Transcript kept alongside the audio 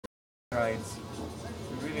rides.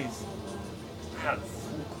 It really is.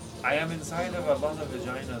 I am inside of a lot of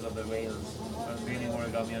vaginas of the whales. I'm feeling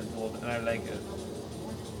origami untold, and I like it.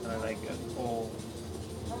 And I like it. Oh.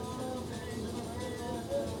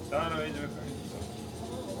 No, it's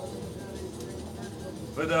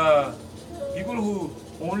but people who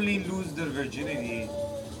only lose their virginity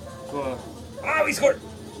to a we scored!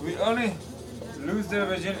 We only lose their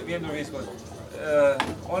virginity. We scored.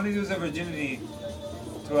 Only lose their virginity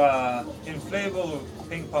to a inflatable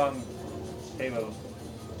ping pong table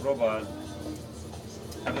robot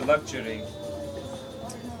have the luxury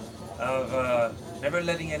of never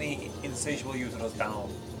letting any insatiable uterus down,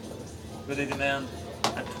 but they demand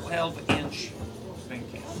a 12-inch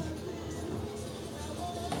drinking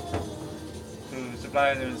to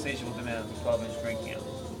supply their insatiable demand for 12-inch drinking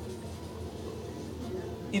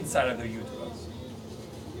inside of their uterus,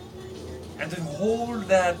 and to hold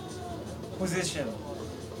that position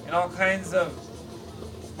in all kinds of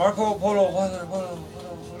Marco Polo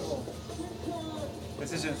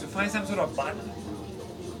decisions to find some sort of button.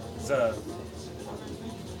 So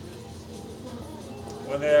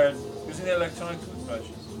when they're using the electronic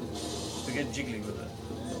toothbrushes to get jiggly with it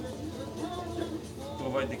to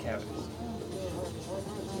avoid the cavities.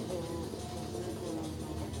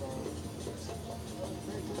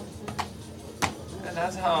 And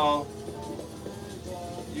that's how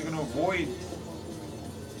you can avoid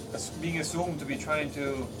being assumed to be trying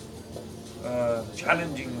to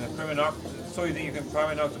challenging the prima so you think you can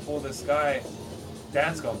prima noctable the sky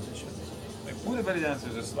dance competition. Like Buddha belly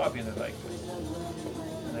dancers are sloppy and they like this.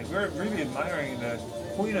 And like we're really admiring the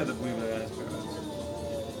queen of the Buddha belly dance pyramids.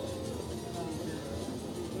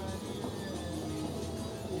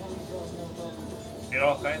 In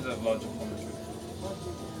all kinds of logical forms.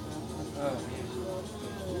 Oh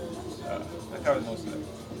man. That covers most of it.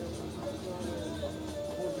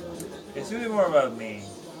 It's really more about me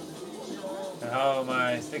and how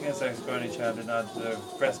my stick and sex scrawny child did not deserve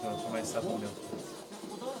breast milk for my supple milk.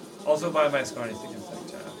 Also by my scrawny stick and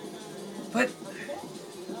sex child. But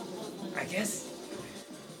I guess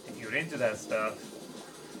if you're into that stuff,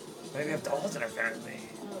 maybe you have dolls in our family.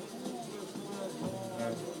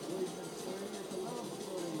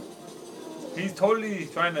 He's totally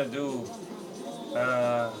trying to do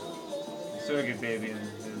surrogate baby and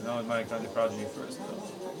his non-mitochondrial progeny first though.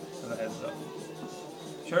 As a heads up.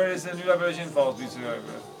 Sure, it is a new liberation false beats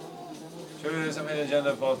forever. Sure, there is some hidden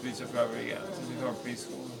agenda false beats forever again, since before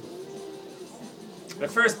preschool. The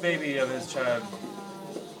first baby of his child,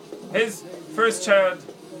 his first child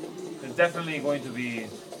is definitely going to be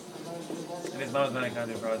in his mom's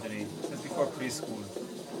mitochondrial progeny, since before preschool.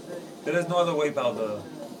 There is no other way, Baldo.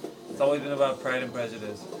 It's always been about pride and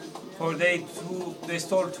prejudice. For they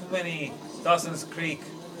stole too many Dawson's Creek,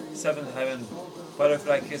 Seventh Heaven,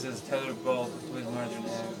 butterfly kisses tethered both to his margin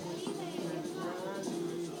hair.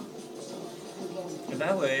 In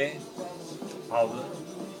that way, Alden,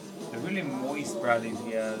 the really moist brownies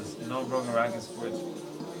he has in all broken racket sports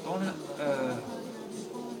don't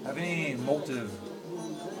have any motive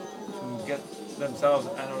to get themselves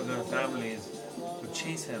and or their families to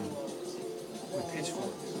chase him with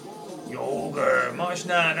pitchforks. Yoger,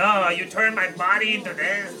 Moshna, no, you turned my body into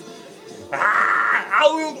this.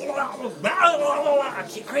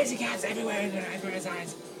 Crazy cats everywhere in his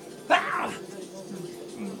eyes.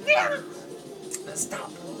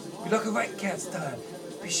 Stop. You look a right cat's done.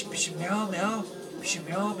 Bish bish meow meow. Bish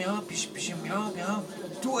meow meow. Bish bish meow meow.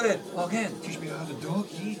 Do it again. Teach me how to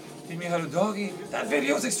doggy. Teach me how to doggy. That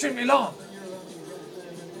video is extremely long.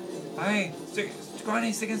 Aye,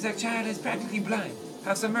 Granny Stick and Sack Child is practically blind.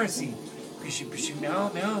 Have some mercy. Bish bish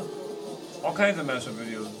meow meow. All kinds of mashup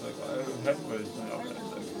videos, like headquarters and all kinds of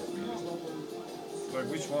like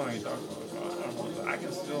which one are you talking about? I don't know. I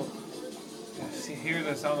can still hear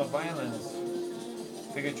the sound of violence.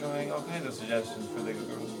 Figure drawing, all kinds of suggestions for Lego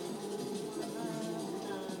girls.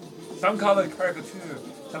 Some call it caricature,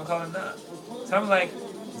 some call it not. Some like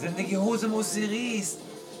Zindagi Hose Musiris,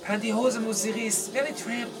 Pantyhose Musiris, really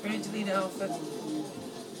tramp Brangelina outfit.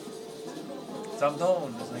 Some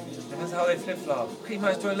don't. It's like, depends how they flip-flop. Pretty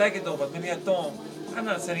much do I like it though, but maybe I don't. I'm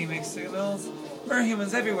not sending mixed signals. We're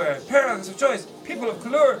humans everywhere. Paradox of choice. People of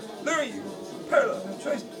color. Lure you. Paradox of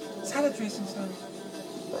choice. Salad dressing sound.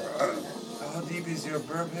 How deep is your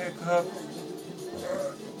burp hiccup?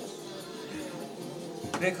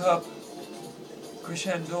 Big cup.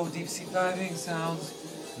 Crescendo deep sea diving sounds.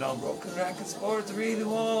 Non-broken racket sports really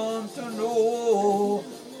want to know.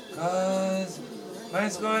 Cause my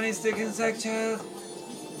scrawny stick and sack child,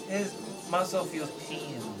 his muscle feels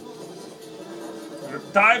pain.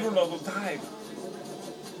 Dive, Ronaldo, dive.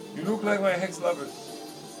 You look like my hex lover.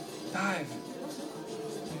 Dive.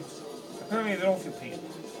 Apparently they don't feel pain.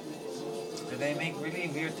 And they make really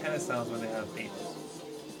weird tennis sounds when they have pain.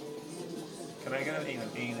 Can I get an 8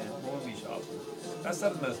 and 8 and what would be shop? That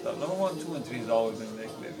stuff's messed up. Number 1, 2, and 3 is always in the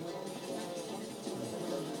next baby.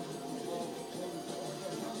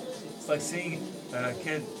 It's like seeing a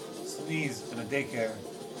kid sneeze in a daycare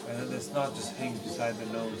and then the snot just hangs beside the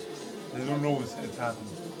nose. There's no nose, it's happened.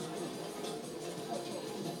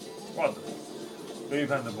 What? Baby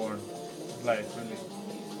panda born. Life, really.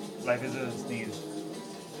 Life is a sneeze.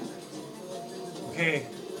 Okay.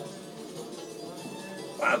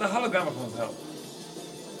 Wow, the hologramophones help.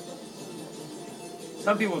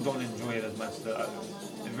 Some people don't enjoy it as much as others.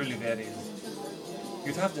 It really varies.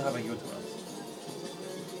 You'd have to have a uterus.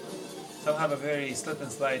 Some have a very slip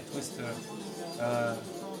and slide twister.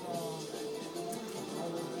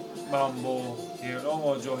 Mambo here,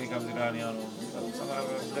 Omo Johi comes Iraniano. Some have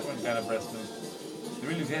a different kind of breast milk. It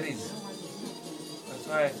really varies. That's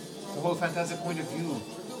why the whole fantastic point of view.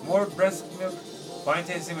 More breast milk, fine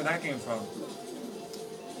tasting where that came from.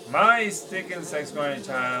 My stick and sex grinding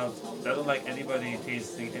child doesn't like anybody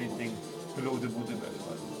tasting anything below the Buddha belly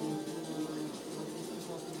button.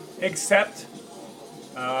 Except,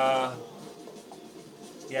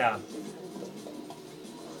 yeah.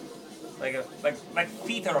 Like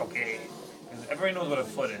feet are okay. Because everybody knows what a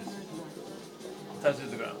foot is. It touches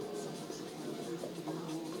the ground.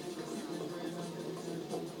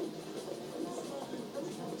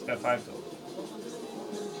 It's got 5 toes.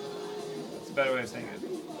 That's a better way of saying it.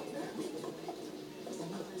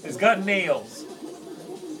 It's got nails.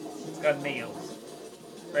 It's got nails.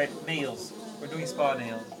 Right? Nails. We're doing spa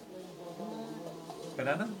nails.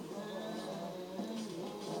 Banana?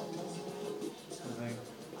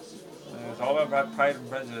 It's all about pride and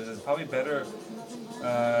prejudice. It's probably better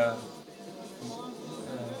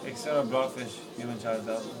external blockfish human child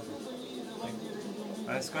out there. Like,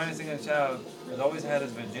 my scrawny single child has always had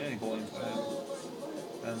his virginity going for him.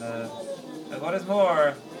 And what is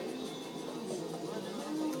more,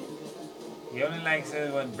 he only likes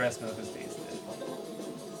it when breast milk is tasted.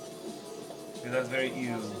 Because that's very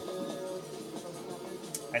ew.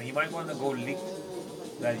 And he might want to go lick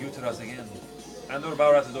that uterus again. And or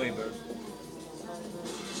Baurat Doiber.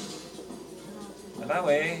 And that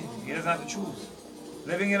way, he doesn't have to choose.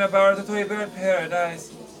 Living in a Baurat Doiber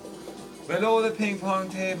paradise. Below the ping pong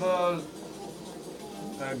table.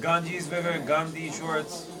 Ganji's River, Gandhi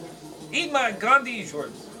shorts. Eat my Gandhi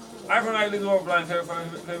shorts. I for night over blind,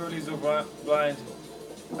 favorably so blind.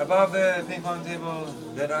 Above the ping pong table,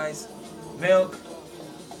 dead ice, milk.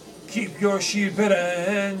 Keep your shield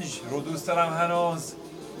berenge. Rodus salam hanos.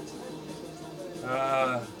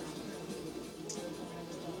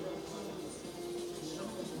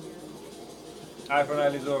 I for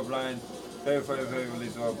night over blind, favorably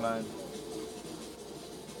so blind.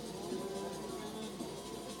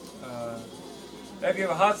 If you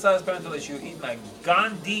have a hot sauce parental issue, eat my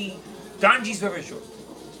Ganji's River short.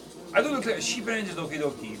 I do look like a sheep range is okie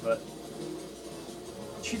dokie, but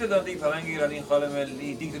Cheetah Dundee Palangi Ralin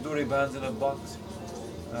Khalameli dictatorial bands in a box.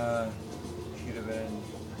 Cheetah band.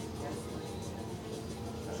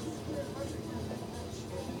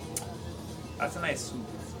 That's a nice soup.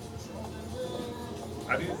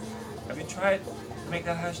 Have you tried to make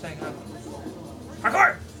that hashtag happen?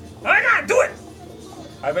 Hardcore! Oh my god, do it!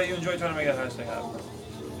 I bet you enjoy trying to make that hashtag happen.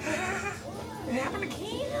 It happened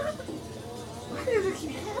again? Why does it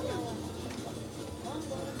keep happening?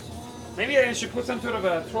 Maybe I should put some sort of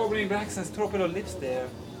a throw-green accents, throw up little lips there.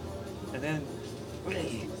 And then,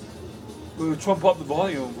 we'll trump up the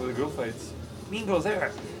volume for the girl fights. Mean girls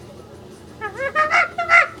there.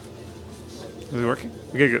 Is it working?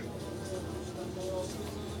 Okay, good.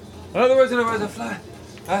 In other words, a fly.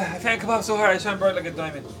 I fan kabob so hard I shine bright like a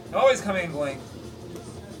diamond. Always coming and going.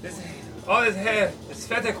 All this hair is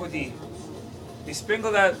fat equity. You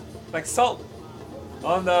sprinkle that like salt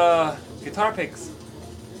on the guitar picks.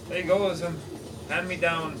 There you go, some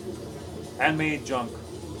hand-me-down, handmade junk.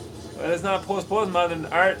 Well, it's not post-modern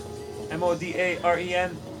art,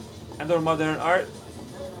 M-O-D-A-R-E-N, and or modern art,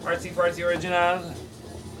 artsy-fartsy original.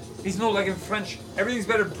 It's not like in French, everything's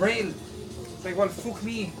better braille. It's like, well, fuck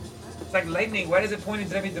me. It's like lightning, why does it point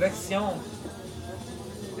in every direction?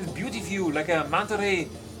 It's beautiful, like a manta ray.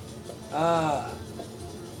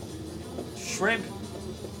 Shrimp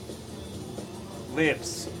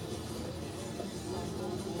lips.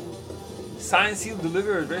 Signed, sealed,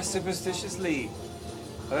 delivered very superstitiously.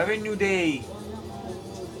 Of every new day.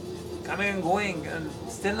 Coming and going and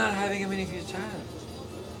still not having a mini for your child.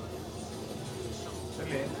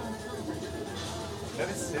 Really? That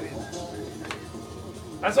is serious.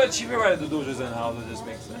 That's why cheaper right the dojos and houses just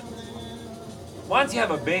makes sense. Once you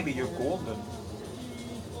have a baby, you're golden.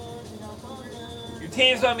 You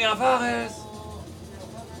teams on me on fathers.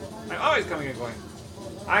 I'm always coming and going.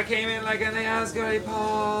 I came in like an Asgari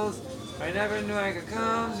pulse. I never knew I could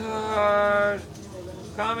come so hard.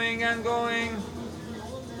 Coming and going.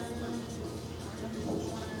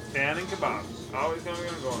 Fan and kebab. Always coming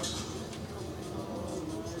and going.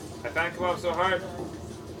 I fan kebab so hard.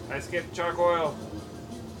 I skipped charcoal.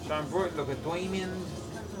 Sean Bruton, look at Diamond.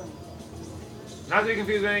 Not to be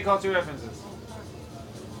confused with any culture references.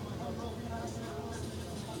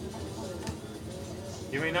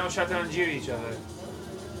 You may now shut down and jeer each other.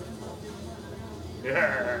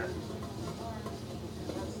 Yeah.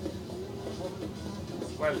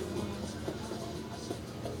 Well.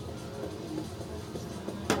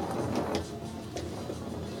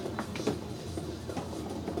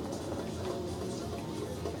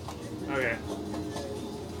 Okay.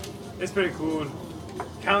 It's pretty cool.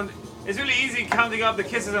 It's really easy counting up the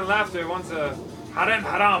kisses and laughter once a harem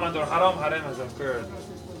haram and or haram harem has occurred.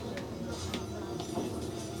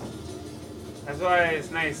 That's why it's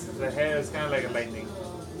nice. The hair is kind of like a lightning.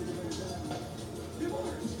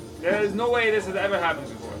 There is no way this has ever happened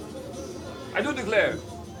before. I do declare.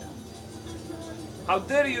 How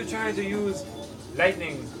dare you try to use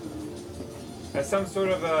lightning as some sort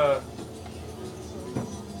of a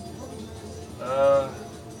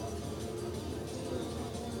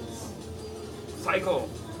cycle,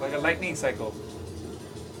 like a lightning cycle.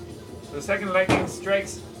 So the second lightning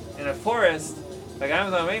strikes in a forest, like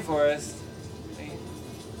Amazon rainforest,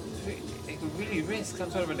 it could really risk some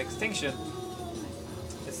sort of an extinction.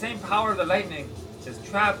 The same power of the lightning is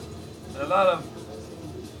trapped in a lot of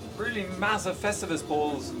really massive Festivus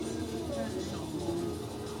poles,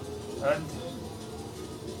 and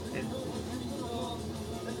it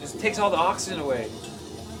just takes all the oxygen away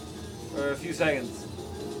for a few seconds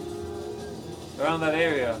around that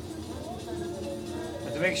area,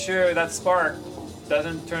 and to make sure that spark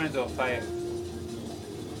doesn't turn into a fire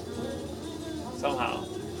somehow.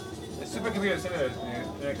 The supercomputer simulators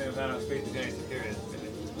connecting the planet of space to generate period.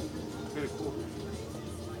 It's really cool.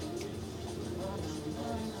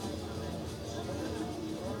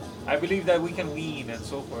 I believe that we can wean and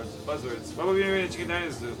so forth. Buzzwords. What would we really chicken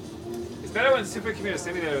diners do? It's better when supercomputer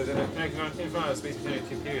simulators are connected in front of space between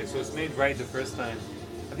two periods, so it's made right the first time.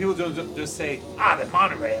 And people don't just say, the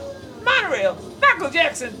monorail. Monorail! Michael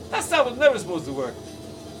Jackson! That's how it was never supposed to work.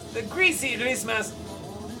 The greasy release mass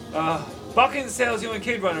bucking sales human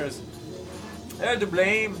kid runners. They're to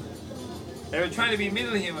blame. They were trying to be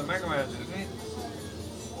middle human micromanagers, right?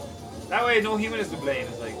 That way no human is to blame.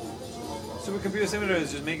 It's like supercomputer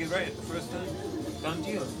simulators just make it right the first time. Done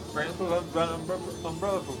deal. Brand proof,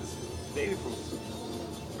 umbrella proof, baby proof.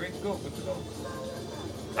 Great to go, good to go.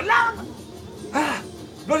 Alarm!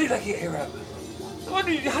 Bloody lucky Arab. I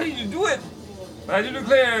wonder how did you do it? But I do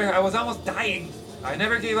declare I was almost dying. I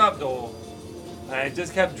never gave up though. I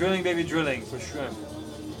just kept drilling baby drilling for shrimp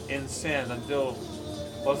in sand until,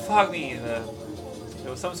 well, fuck me, there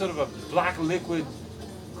was some sort of a black liquid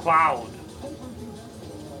cloud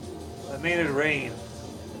that made it rain.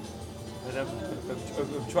 And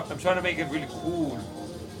I'm trying to make it really cool,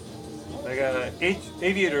 like a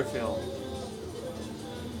aviator film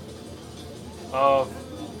of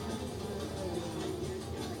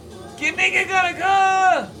 "Get naked, gotta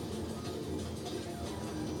go."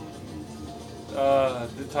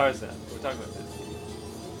 The Tarzan. We're talking about this.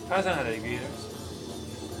 Tarzan had aviators.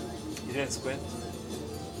 He didn't squint.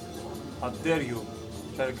 How dare you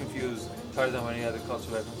try to confuse Tarzan when he had a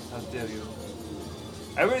cultural weapon? How dare you?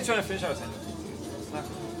 Everybody's trying to finish our sentence. It's not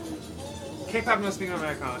cool. K-pop no speaking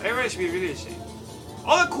Americano. Everybody should be really ashamed.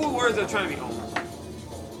 All the cool words are trying to be over.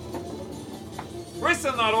 We're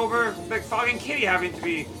still not over. Like fucking Kitty having to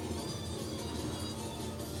be.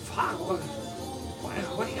 Fuck.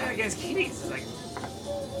 What do you got against kitties? It's like,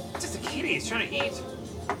 it's just a kitty. It's trying to eat.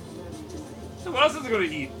 So what else is it going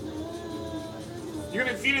to eat? You're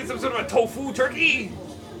going to feed it some sort of a tofu turkey?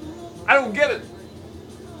 I don't get it.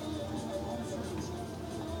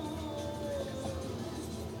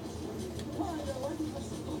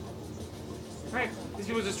 Right? These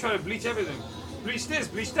people just try to bleach everything. Bleach this,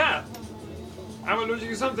 bleach that. I'm allergic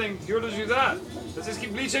to something, you're allergic to that. Let's just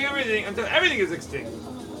keep bleaching everything until everything is extinct.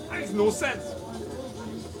 That makes no sense.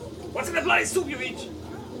 What's in the bloody soup you eat?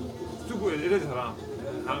 It's too good. It is haram.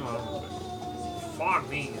 Fuck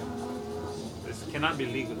me. This cannot be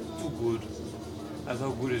legal. It's too good. That's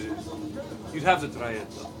how good it is. You'd have to try it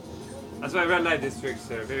though. That's why red light districts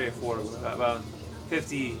are very affordable. About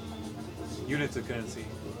 50 units of currency.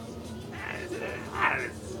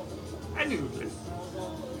 I I knew this.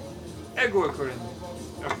 Ego occurring.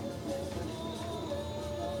 Okay.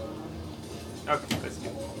 Okay, let's do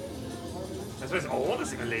it. That's why all the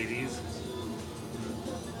single ladies.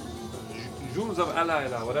 Jules of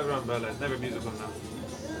Ala, whatever umbrella, it's never musical enough.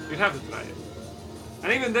 You'd have to try it.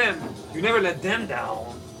 And even then, you never let them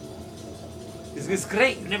down. It's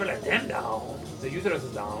great, you never let them down. The uterus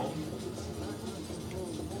is down.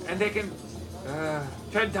 And they can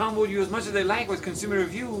try to download you as much as they like with consumer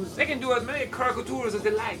reviews. They can do as many caricatures as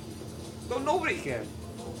they like. Don't nobody care.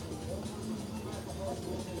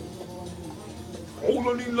 All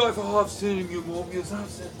I need life I have seen you, mom, yes, I've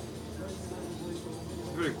seen.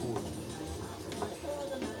 Very cool.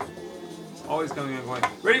 Always coming and going.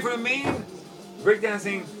 Ready for the main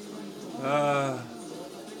breakdancing?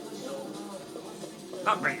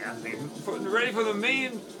 Not breakdancing. Ready for the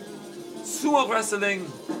main sumo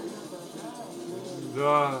wrestling.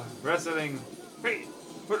 The wrestling.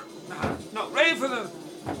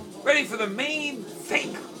 Ready for the main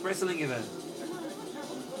fake wrestling event.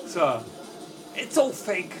 So it's so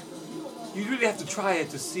fake. You really have to try it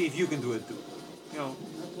to see if you can do it too. You know,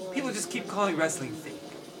 people just keep calling wrestling fake.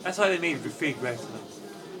 That's why they made it fake wrestling.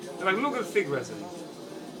 They're like, look at fake wrestling.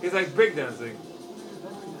 It's like breakdancing.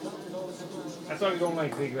 That's why we don't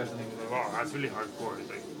like fake wrestling. It's like, oh, that's really hardcore. It's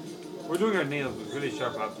like, we're doing our nails with really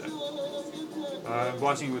sharp objects.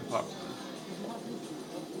 Watching with popcorn.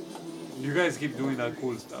 You guys keep doing that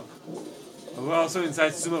cool stuff. We're also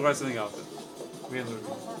inside sumo wrestling outfits. We have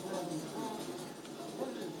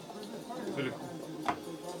really cool.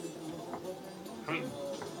 I mean,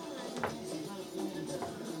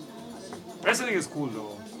 wrestling is cool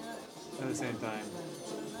though, at the same time.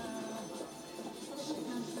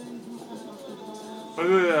 But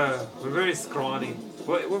we're very scrawny.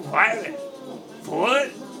 We're violent.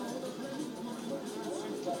 What?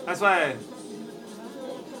 That's why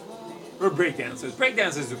we're breakdancers.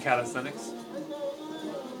 Breakdancers do calisthenics.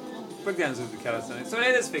 Breakdancers do calisthenics. So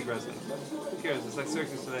it is fake wrestling. Who cares? It's like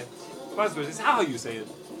circus today. Buzzwords, it's how you say it.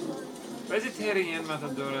 Vegetarian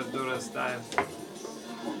matadora dora style.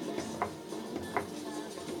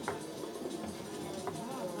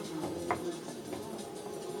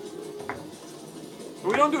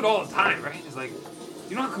 But we don't do it all the time, right? It's like,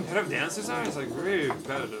 you know how competitive dancers are? It's like really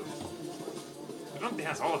competitive. We don't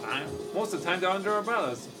dance all the time. Most of the time they're under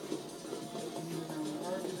umbrellas.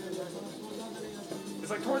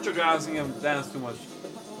 It's like torture asking them to dance too much.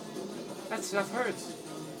 That stuff hurts.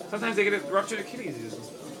 Sometimes they get ruptured Achilles and stuff.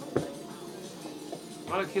 A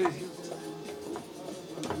lot of Achilles heels.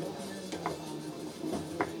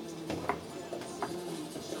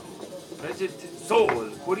 Soul,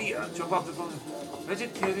 Korea, jump off the phone.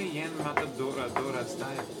 Vegetarian matadora dora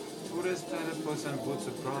style. Tourist platypus and boots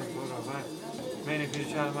of prawns, Bora vibe. Many future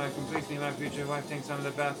child, my completely my future wife thinks I'm in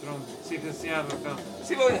the bathroom. Steven Seattle film.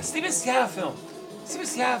 Steven Seattle film. Steven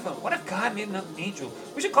Seattle film. What if God made an angel?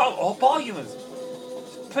 We should call all humans.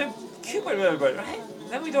 Play Cupid with everybody, right?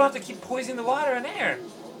 Then we don't have to keep poisoning the water and air.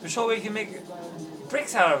 To show we can make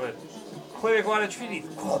bricks out of it. Aquatic water treaties.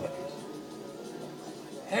 Cool.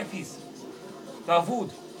 Herpes.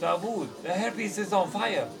 Davud. The herpes is on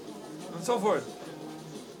fire. And so forth.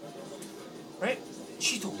 Right?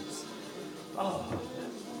 Cheetos. Oh.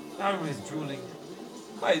 Everybody's drooling.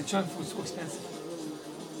 Why is junk food so expensive?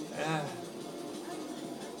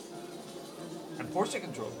 And portion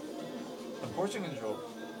control.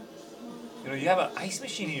 You know, you have an ice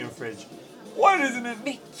machine in your fridge. Why doesn't it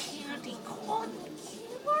make candy corn?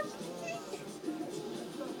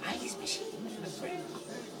 Ice machine in the fridge.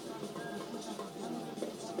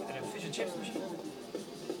 And a fish and chips machine.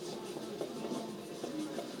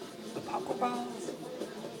 The popcorn balls.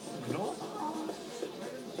 Granola balls.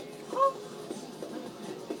 Huh?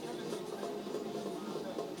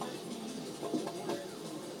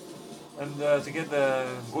 And to get the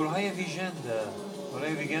Goraya Vigenda,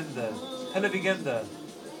 Televigenda,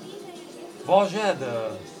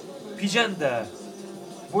 Vajada, Pijenda,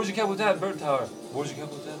 Borja Caputat, Bird Tower, Borja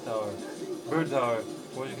Caputat Tower, Bird Tower,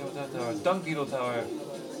 Borja Caputat Tower, Dung Beetle Tower.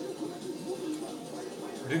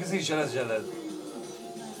 You can see Jalad.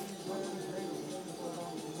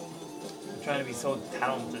 I'm trying to be so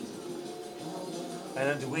talented. And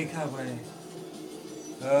then to wake up when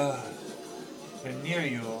they're near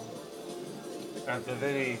you at the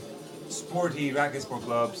very sporty racket sport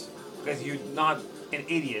clubs, because you're not an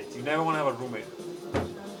idiot. You never want to have a roommate.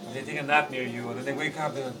 And they take a nap near you, and then they wake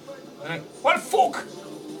up and they're like, "What fuck?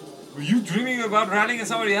 Were you dreaming about ranting at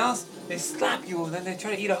somebody else?" They slap you, and then they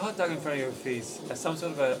try to eat a hot dog in front of your face as some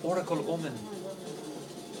sort of an oracle omen.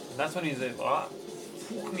 And that's when he's like, "Ah,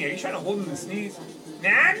 fuck me, are you trying to hold him and sneeze?" Nah,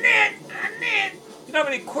 I'm not. You don't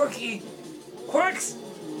have any quirky quirks!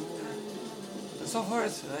 And so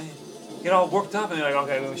forth. And I get all worked up and you're like,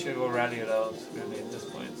 okay, we should go rally it out really at this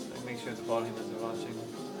point. Like, make sure the volumes are watching.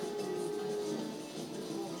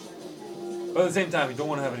 But at the same time, you don't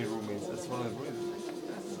want to have any roommates. That's one of the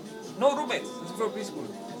reasons. No roommates. It's for preschool.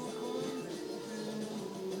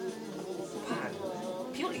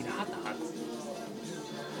 People eat hot dogs.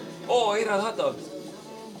 Oh, I ate hot dogs.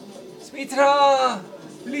 Smitra!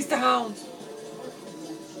 Release the hounds!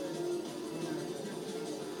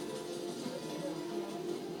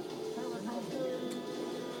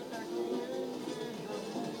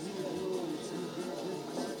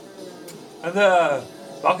 And the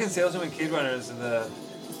Balkan salesman and kid runners and the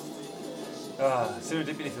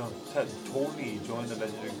serendipity film totally joined the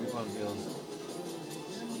legendary Groupon fields.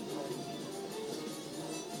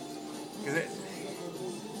 Because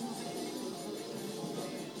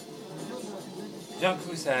John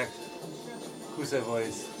Cusack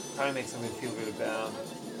voice probably makes somebody feel really bad.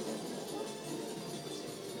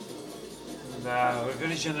 Nah, we're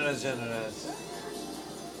very generous.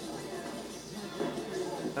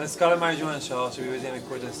 And Scarlett married Joanne Shaw, so we were doing a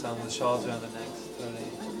quartet song with shawls around the necks. Totally.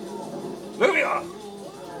 Look at me!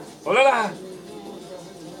 Oh la la!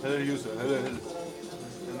 Hello, user. Hello. And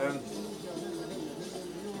then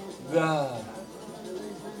the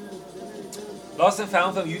Lost and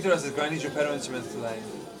Found film uterus is grinding your pedal instruments to life.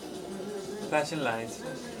 Flashing lights.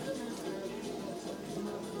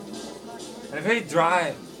 And a very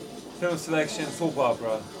dry film selection soap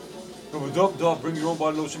opera. Dub, bring your own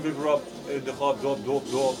body lotion, paper up. The hop, dub.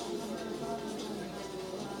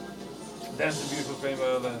 That's a beautiful frame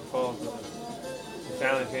by the fall. The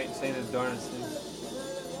family saying the darnest thing.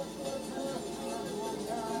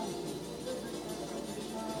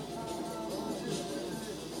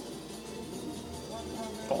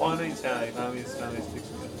 Oh, no, family sticks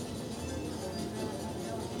together.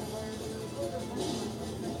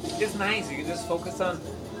 It's nice, you can just focus on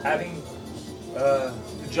having to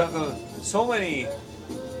juggle so many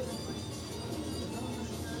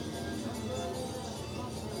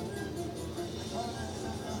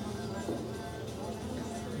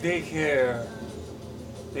daycare,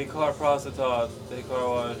 prostitute,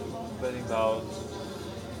 wedding vows,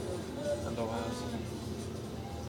 and the rest.